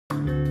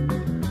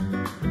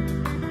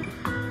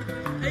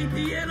Hey,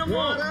 the animal.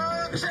 What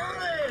up,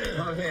 Charlie?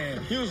 Oh,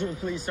 man. Usual,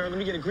 please, sir. Let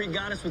me get a Greek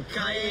goddess with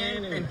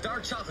cayenne And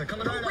dark chocolate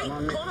coming right Wait,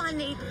 up. hold on,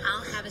 Nate.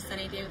 I'll have a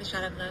sunny day with a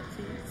shot of love,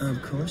 please.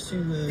 Of course you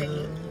will. Thank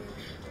you.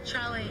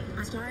 Charlie,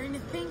 I'm starting to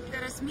think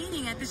that us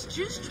meeting at this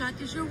juice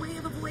truck is your way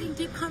of avoiding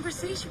deep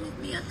conversation with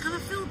me. I kind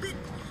of feel a bit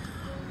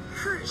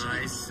hurt.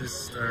 Hi,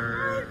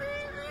 sister.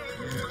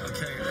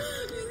 Okay.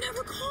 You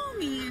never call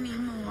me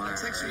anymore. I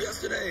texted you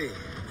yesterday.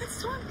 That's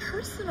so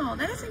impersonal.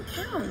 That doesn't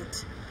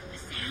count.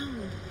 The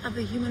sound of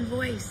the human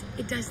voice,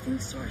 it does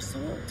things to our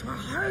soul, to our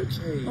heart.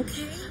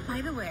 Okay? By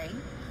the way,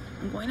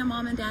 I'm going to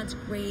Mom and Dad's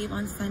grave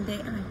on Sunday,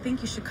 and I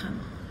think you should come.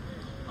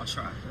 I'll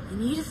try. You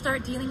need to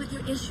start dealing with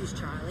your issues,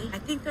 Charlie. I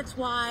think that's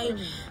why you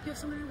have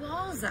so many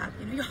walls up.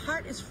 You know, your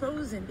heart is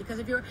frozen because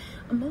of your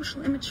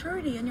emotional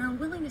immaturity and your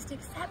unwillingness to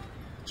accept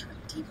that you're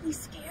deeply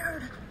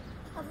scared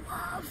of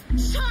love.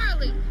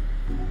 Charlie!